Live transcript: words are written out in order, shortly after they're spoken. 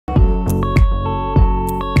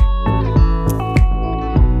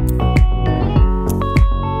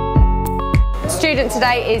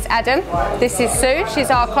client today is Adam. This is Sue, she's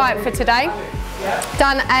our client for today.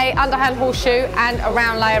 Done a underhand horseshoe and a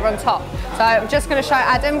round layer on top. So I'm just going to show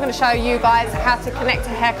Adam, I'm going to show you guys how to connect a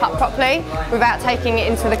haircut properly without taking it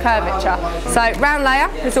into the curvature. So round layer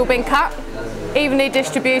has all been cut, evenly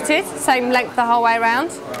distributed, same length the whole way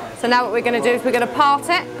around. So now what we're going to do is we're going to part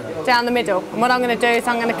it down the middle. And what I'm going to do is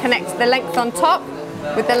I'm going to connect the length on top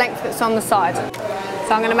with the length that's on the side.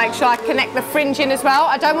 So I'm going to make sure I connect the fringe in as well.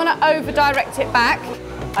 I don't want to over direct it back.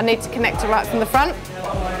 I need to connect it right from the front.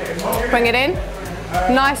 Bring it in.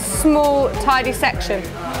 Nice, small, tidy section.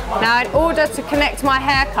 Now, in order to connect my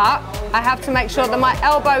haircut, I have to make sure that my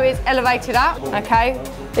elbow is elevated up, okay?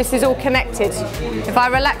 This is all connected. If I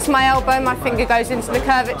relax my elbow, my finger goes into the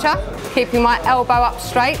curvature, keeping my elbow up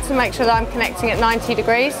straight to make sure that I'm connecting at 90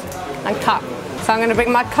 degrees and cut. So I'm going to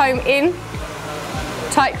bring my comb in,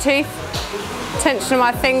 tight teeth, tension of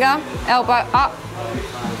my finger, elbow up,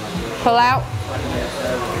 pull out,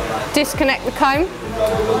 disconnect the comb,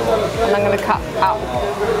 and I'm going to cut out.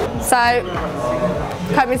 So,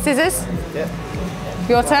 comb and scissors,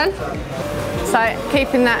 your turn. So,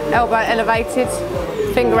 keeping that elbow elevated,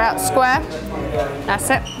 finger out square, that's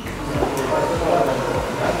it.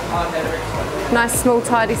 Nice small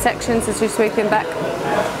tidy sections as you're sweeping back.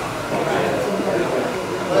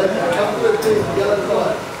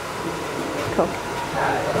 Cool.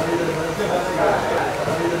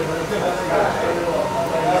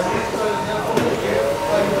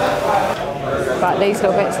 Right, these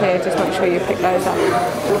little bits here, just make sure you pick those up.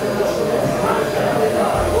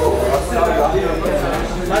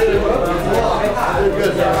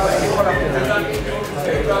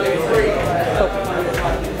 Cool.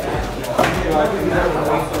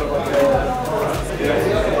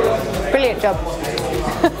 Brilliant job.